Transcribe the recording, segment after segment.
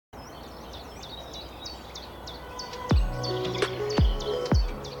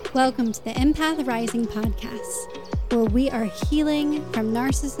Welcome to the Empath Rising podcast, where we are healing from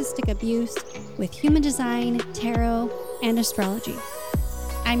narcissistic abuse with human design, tarot, and astrology.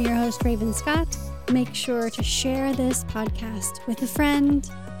 I'm your host, Raven Scott. Make sure to share this podcast with a friend,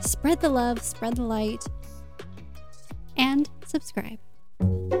 spread the love, spread the light, and subscribe.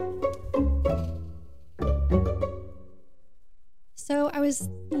 So I was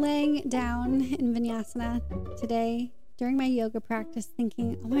laying down in Vinyasana today during my yoga practice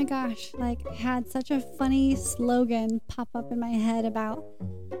thinking, oh my gosh, I had such a funny slogan pop up in my head about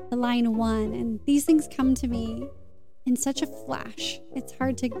the line 1. And these things come to me in such a flash. It's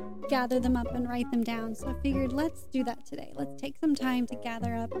hard to gather them up and write them down. So I figured, let's do that today. Let's take some time to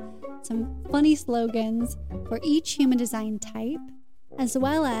gather up some funny slogans for each human design type, as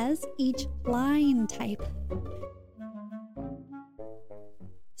well as each line type.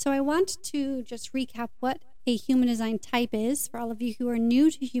 So I want to just recap what a human design type is for all of you who are new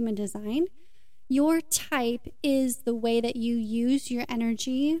to human design. Your type is the way that you use your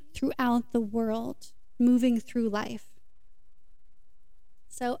energy throughout the world, moving through life.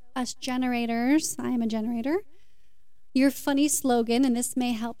 So us generators, I am a generator. Your funny slogan, and this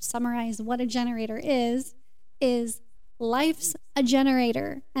may help summarize what a generator is life's a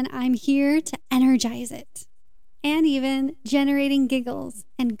generator, and I'm here to energize it. And even generating giggles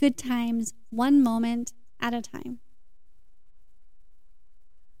and good times one moment at a time.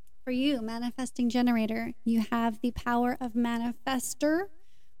 For you, manifesting generator, you have the power of manifester,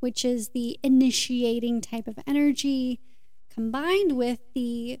 which is the initiating type of energy, combined with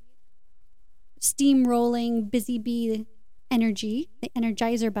the steamrolling busy bee energy, the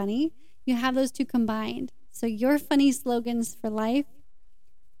Energizer Bunny. You have those two combined. So your funny slogans for life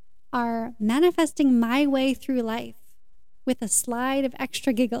are manifesting my way through life with a slide of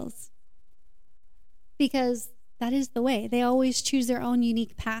extra giggles. Because that is the way. They always choose their own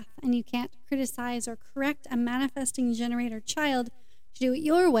unique path, and you can't criticize or correct a manifesting generator child to do it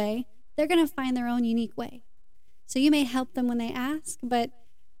your way. They're going to find their own unique way. So you may help them when they ask, but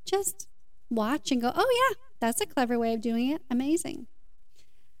just watch and go, oh yeah, that's a clever way of doing it. Amazing.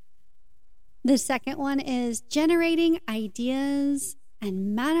 The second one is generating ideas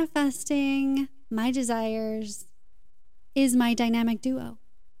and manifesting my desires is my dynamic duo.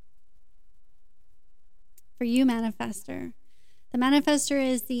 For you, manifester. The manifester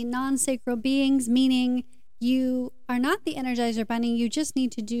is the non-sacral beings, meaning you are not the Energizer Bunny. You just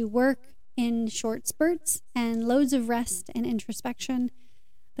need to do work in short spurts and loads of rest and introspection.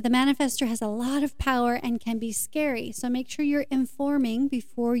 But the manifester has a lot of power and can be scary. So make sure you're informing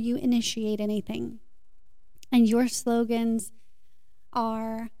before you initiate anything. And your slogans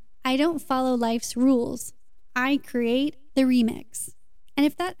are, I don't follow life's rules. I create the remix. And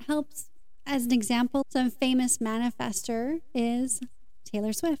if that helps, as an example, some famous manifester is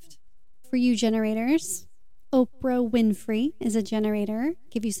Taylor Swift. For you generators, Oprah Winfrey is a generator.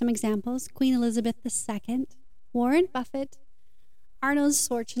 Give you some examples. Queen Elizabeth II, Warren Buffett, Arnold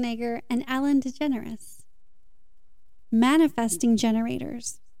Schwarzenegger, and Ellen DeGeneres. Manifesting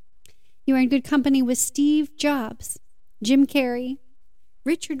generators. You are in good company with Steve Jobs, Jim Carrey,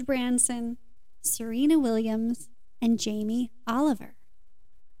 Richard Branson, Serena Williams, and Jamie Oliver.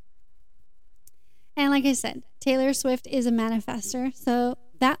 And like I said, Taylor Swift is a manifester, so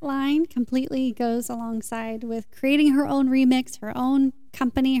that line completely goes alongside with creating her own remix, her own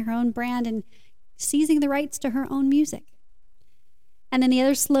company, her own brand, and seizing the rights to her own music. And then the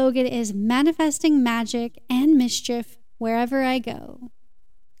other slogan is manifesting magic and mischief wherever I go.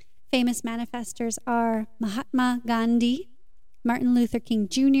 Famous manifestors are Mahatma Gandhi, Martin Luther King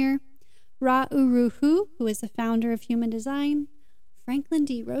Jr., Ra Uru Hu, who is the founder of human design, Franklin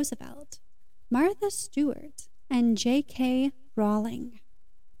D. Roosevelt, Martha Stewart, and J.K. Rowling.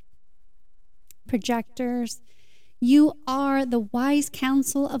 Projectors, you are the wise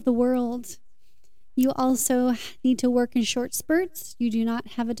counsel of the world. You also need to work in short spurts. You do not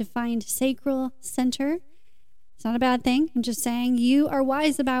have a defined sacral center. It's not a bad thing. I'm just saying you are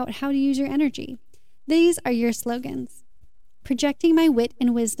wise about how to use your energy. These are your slogans. Projecting my wit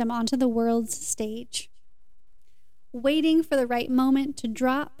and wisdom onto the world's stage. Waiting for the right moment to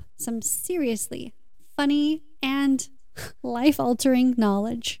drop some seriously funny and life-altering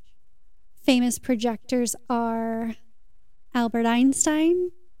knowledge. Famous projectors are Albert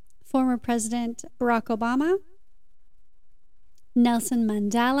Einstein, former President Barack Obama, Nelson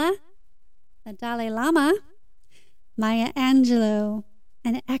Mandela, the Dalai Lama, Maya Angelou,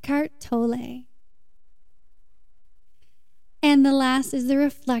 and Eckhart Tolle. And the last is the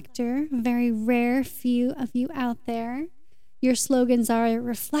reflector, very rare few of you out there. Your slogans are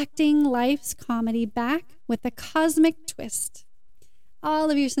reflecting life's comedy back with a cosmic twist.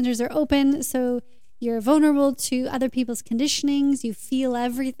 all of your centers are open, so you're vulnerable to other people's conditionings. You feel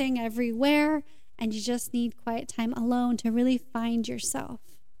everything everywhere, and you just need quiet time alone to really find yourself.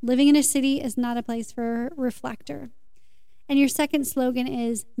 Living in a city is not a place for a reflector. And your second slogan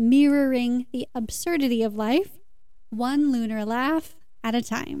is mirroring the absurdity of life, one lunar laugh at a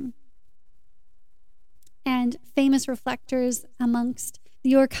time. And famous reflectors amongst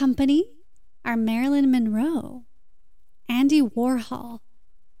your company are Marilyn Monroe, Andy Warhol,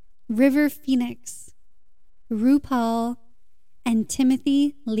 River Phoenix, RuPaul, and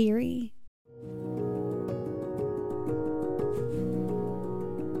Timothy Leary.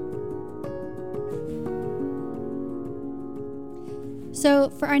 So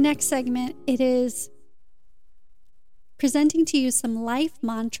for our next segment, it is presenting to you some life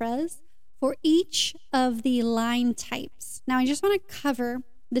mantras for each of the line types. Now, I just want to cover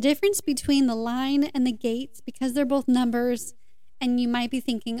the difference between the line and the gates because they're both numbers, and you might be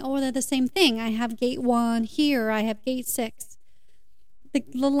thinking, oh, they're the same thing. I have gate 1 here, I have gate 6.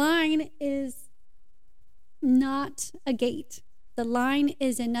 The line is not a gate. The line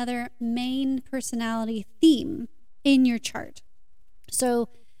is another main personality theme in your chart. So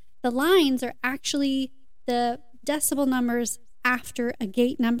the lines are actually the decimal numbers after a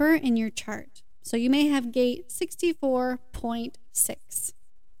gate number in your chart. So you may have gate 64.6.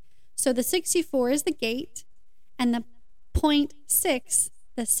 So the 64 is the gate, and the 0.6,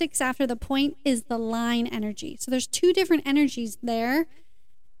 the 6 after the point, is the line energy. So there's two different energies there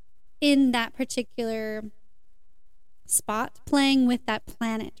in that particular spot playing with that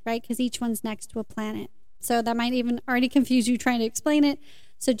planet, right? Because each one's next to a planet. So that might even already confuse you trying to explain it.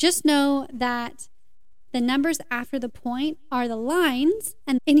 So just know that the numbers after the point are the lines,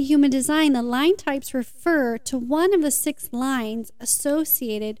 and in human design, the line types refer to one of the 6 lines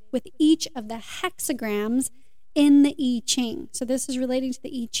associated with each of the hexagrams in the I Ching. So this is relating to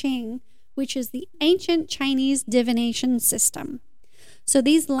the I Ching, which is the ancient Chinese divination system. So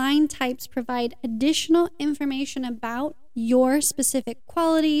these line types provide additional information about your specific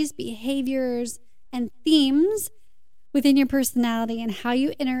qualities, behaviors, and themes within your personality and how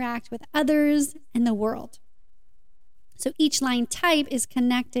you interact with others and the world. So each line type is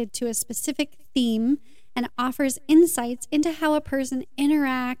connected to a specific theme and offers insights into how a person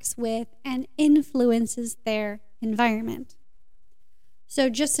interacts with and influences their environment. So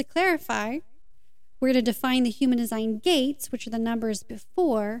just to clarify, we're going to define the human design gates, which are the numbers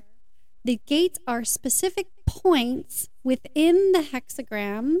before. The gates are specific points within the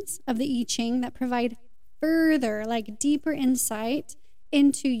hexagrams of the I Ching that provide further, like deeper insight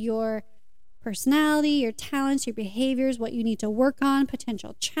into your personality, your talents, your behaviors, what you need to work on,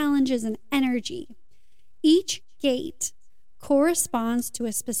 potential challenges, and energy. Each gate corresponds to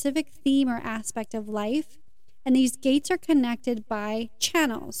a specific theme or aspect of life, and these gates are connected by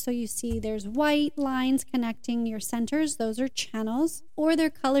channels. So you see there's white lines connecting your centers. Those are channels, or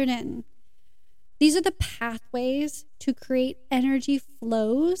they're colored in. These are the pathways to create energy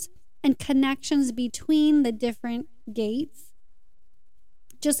flows and connections between the different gates,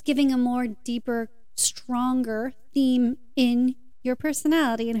 just giving a more deeper, stronger theme in your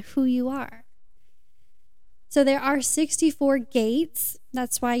personality and who you are. So there are 64 gates.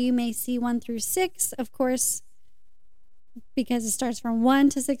 That's why you may see 1 through 6, of course, because it starts from 1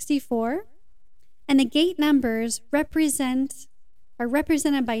 to 64. And the gate numbers are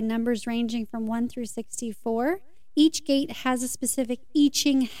represented by numbers ranging from 1 through 64. Each gate has a specific I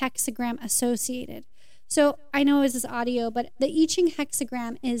Ching hexagram associated. So I know this is audio, but the I Ching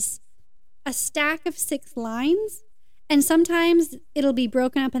hexagram is a stack of 6 lines, and sometimes it'll be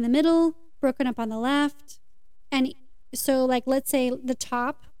broken up in the middle, broken up on the left. And so, like, let's say the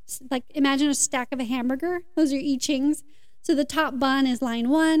top, like, imagine a stack of a hamburger. Those are I Chings. So the top bun is line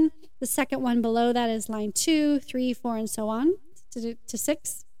 1. The second one below that is line 2, 3, 4, and so on to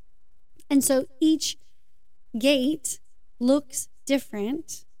 6. And so each gate looks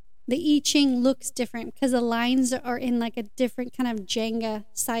different. The I Ching looks different because the lines are in like a different kind of Jenga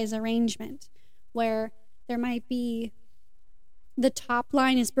size arrangement, where there might be the top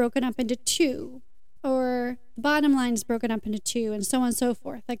line is broken up into 2, or the bottom line is broken up into 2, and so on and so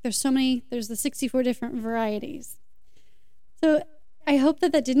forth. Like there's the 64 different varieties. So I hope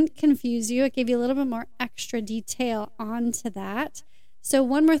that didn't confuse you. It gave you a little bit more extra detail onto that. So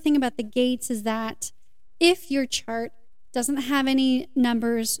one more thing about the gates is that if your chart doesn't have any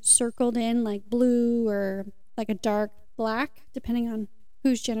numbers circled in like blue or like a dark black, depending on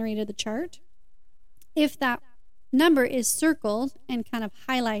who's generated the chart, if that number is circled and kind of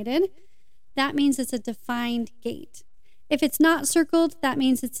highlighted, that means it's a defined gate. If it's not circled, that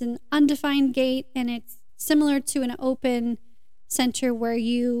means it's an undefined gate, and it's similar to an open center where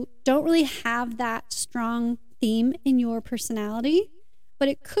you don't really have that strong theme in your personality, but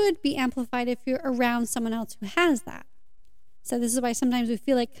it could be amplified if you're around someone else who has that. So this is why sometimes we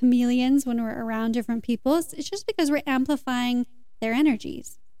feel like chameleons when we're around different people. It's just because we're amplifying their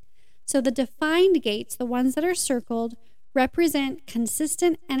energies. So the defined gates, the ones that are circled, represent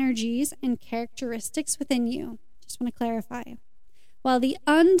consistent energies and characteristics within you. Just want to clarify. While the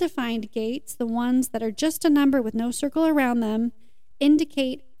undefined gates, the ones that are just a number with no circle around them,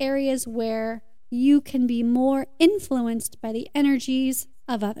 indicate areas where you can be more influenced by the energies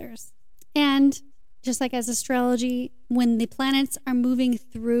of others. And just like as astrology, when the planets are moving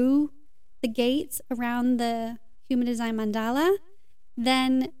through the gates around the human design mandala,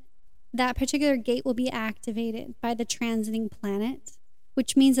 then that particular gate will be activated by the transiting planet,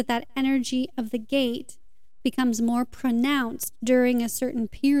 which means that that energy of the gate becomes more pronounced during a certain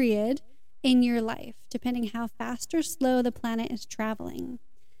period in your life, depending how fast or slow the planet is traveling.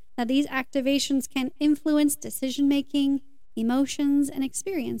 Now, these activations can influence decision-making, emotions, and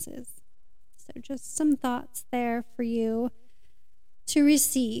experiences. So just some thoughts there for you to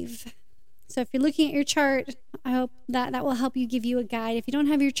receive. So if you're looking at your chart, I hope that will help you, give you a guide. If you don't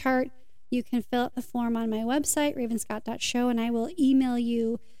have your chart, you can fill out the form on my website, ravenscott.show, and I will email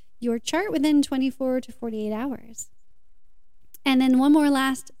you your chart within 24 to 48 hours. And then one more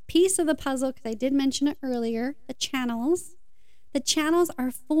last piece of the puzzle, because I did mention it earlier, the channels. The channels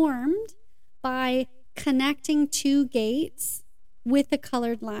are formed by connecting two gates with a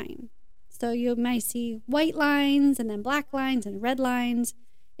colored line. So you might see white lines and then black lines and red lines.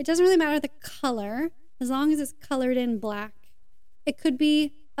 It doesn't really matter the color as long as it's colored in black. It could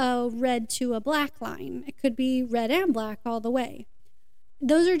be a red to a black line. It could be red and black all the way.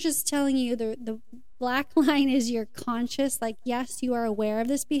 Those are just telling you the black line is your conscious, like, yes, you are aware of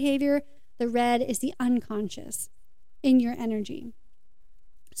this behavior. The red is the unconscious in your energy.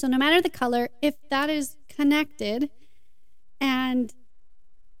 So no matter the color, if that is connected and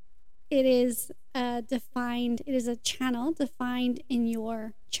it is defined, it is a channel defined in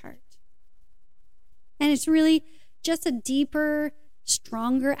your chart. And it's really just a deeper,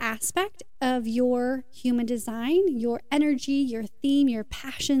 stronger aspect of your human design, your energy, your theme, your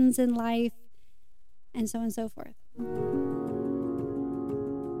passions in life, and so on and so forth.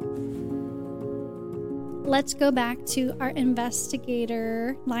 Let's go back to our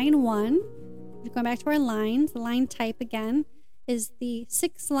investigator line 1. Going back to our lines, the line type again is the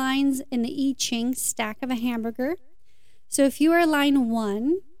 6 lines in the I Ching stack of a hamburger. So if you are line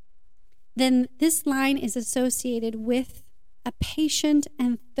 1, then this line is associated with a patient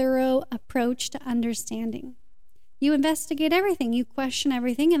and thorough approach to understanding. You investigate everything, you question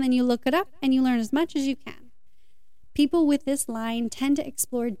everything, and then you look it up and you learn as much as you can. People with this line tend to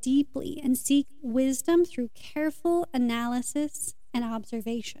explore deeply and seek wisdom through careful analysis and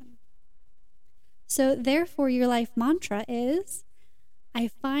observation. So therefore, your life mantra is, I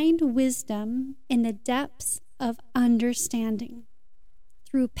find wisdom in the depths of understanding.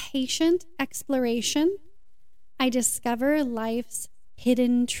 Through patient exploration, I discover life's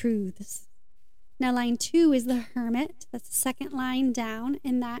hidden truths. Now, line 2 is the hermit. That's the second line down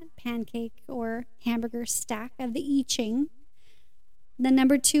in that pancake or hamburger stack of the I Ching. The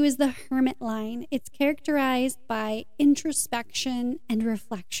number 2 is the hermit line. It's characterized by introspection and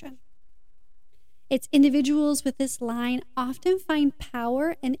reflection. Its individuals with this line often find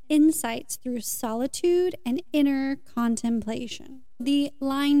power and insights through solitude and inner contemplation. The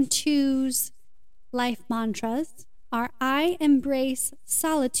line 2's life mantras are, I embrace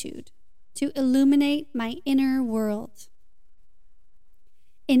solitude to illuminate my inner world.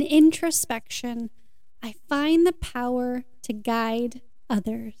 In introspection, I find the power to guide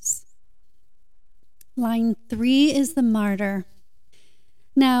others. Line 3 is the martyr.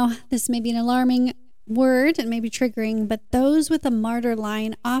 Now, this may be an alarming word and maybe triggering, but those with a martyr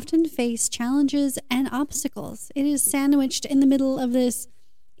line often face challenges and obstacles. It is sandwiched in the middle of this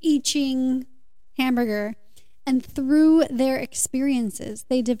I Ching hamburger, and through their experiences,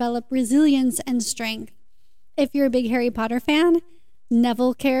 they develop resilience and strength. If you're a big Harry Potter fan,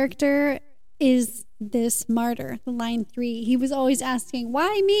 Neville character is this martyr, the line 3. He was always asking,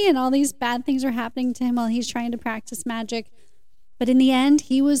 why me? And all these bad things are happening to him while he's trying to practice magic. But in the end,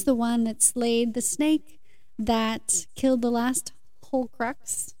 he was the one that slayed the snake that killed the last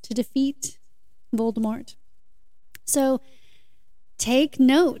Horcrux to defeat Voldemort. So take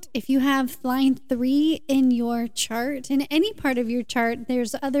note, if you have line 3 in your chart, in any part of your chart,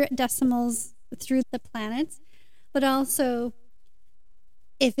 there's other decimals through the planets, but also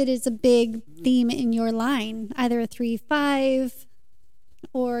if it is a big theme in your line, either a 3-5,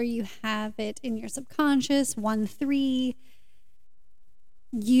 or you have it in your subconscious, 1-3,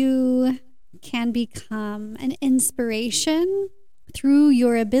 You can become an inspiration through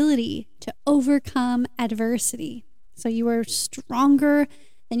your ability to overcome adversity. So you are stronger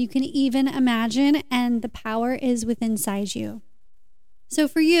than you can even imagine, and the power is within inside you. So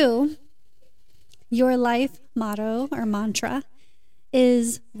for you, your life motto or mantra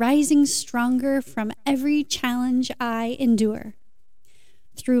is rising stronger from every challenge I endure.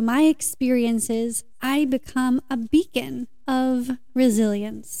 Through my experiences, I become a beacon of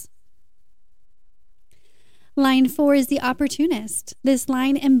resilience. Line 4 is the opportunist. This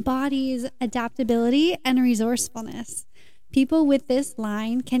line embodies adaptability and resourcefulness. People with this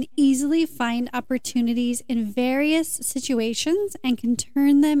line can easily find opportunities in various situations and can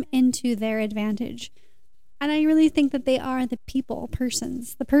turn them into their advantage. And I really think that they are the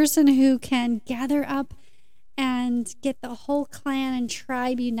persons, the person who can gather up and get the whole clan and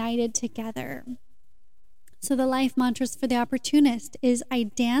tribe united together. So the life mantras for the opportunist is I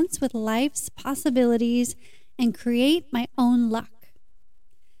dance with life's possibilities and create my own luck.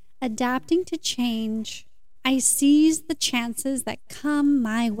 Adapting to change, I seize the chances that come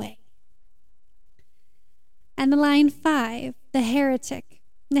my way. And the line 5, the heretic.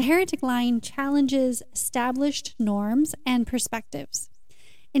 The heretic line challenges established norms and perspectives.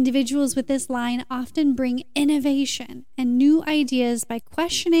 Individuals with this line often bring innovation and new ideas by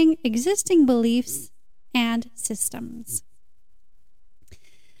questioning existing beliefs and systems.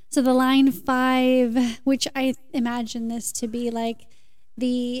 So the line 5, which I imagine this to be like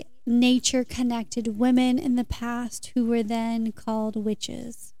the nature-connected women in the past who were then called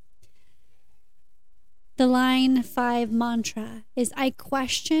witches. The line 5 mantra is I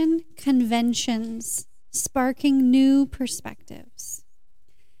question conventions, sparking new perspectives.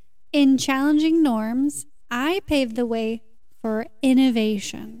 In challenging norms, I pave the way for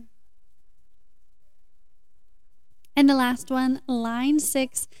innovation. And the last one, line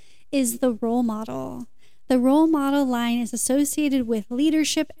 6, is the role model. The role model line is associated with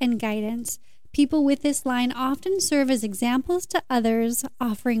leadership and guidance. People with this line often serve as examples to others,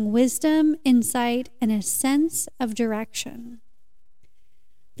 offering wisdom, insight, and a sense of direction.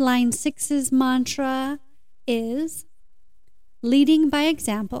 Line 6's mantra is leading by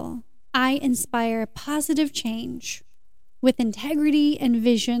example. I inspire positive change. With integrity and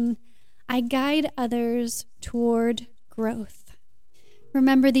vision, I guide others toward growth.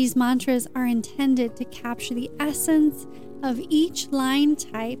 Remember, these mantras are intended to capture the essence of each line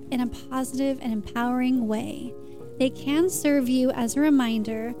type in a positive and empowering way. They can serve you as a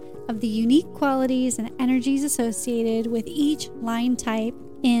reminder of the unique qualities and energies associated with each line type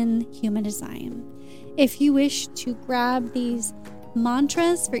in human design. If you wish to grab these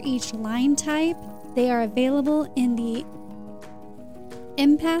mantras for each line type, they are available in the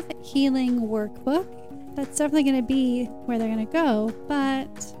Empath Healing Workbook. That's definitely going to be where they're going to go,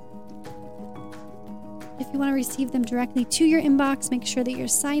 but if you want to receive them directly to your inbox, make sure that you're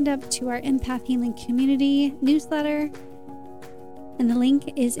signed up to our Empath Healing Community newsletter, and the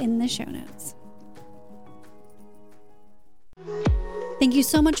link is in the show notes. Thank you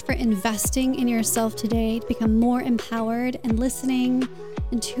so much for investing in yourself today to become more empowered and listening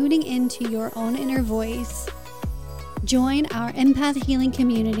and tuning into your own inner voice. Join our Empath Healing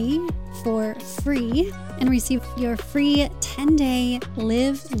Community for free and receive your free 10-day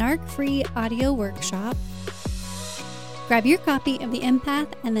Live Narc-Free audio workshop. Grab your copy of the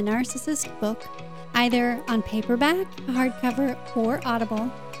Empath and the Narcissist book, either on paperback, hardcover, or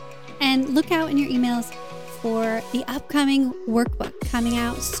Audible. And look out in your emails for the upcoming workbook coming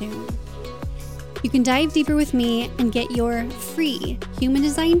out soon. You can dive deeper with me and get your free human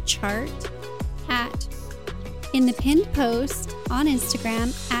design chart in the pinned post on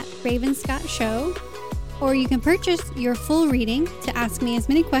Instagram at Raven Scott Show, or you can purchase your full reading to ask me as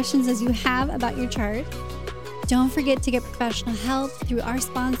many questions as you have about your chart. Don't forget to get professional help through our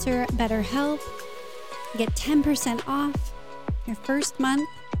sponsor, BetterHelp. Get 10% off your first month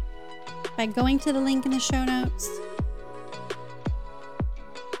by going to the link in the show notes.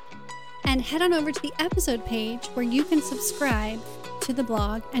 And head on over to the episode page where you can subscribe to the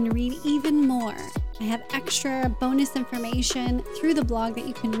blog and read even more. I have extra bonus information through the blog that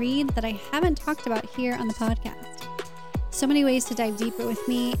you can read that I haven't talked about here on the podcast. So many ways to dive deeper with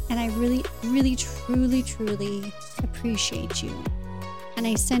me, and I really, really, truly, truly appreciate you. And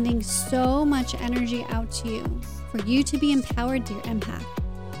I'm sending so much energy out to you for you to be empowered, dear empath,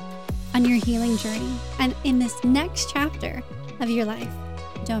 on your healing journey and in this next chapter of your life.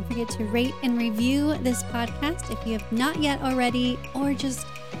 Don't forget to rate and review this podcast if you have not yet already, or just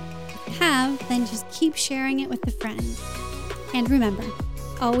then just keep sharing it with a friend. And remember,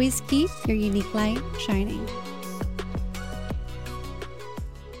 always keep your unique light shining.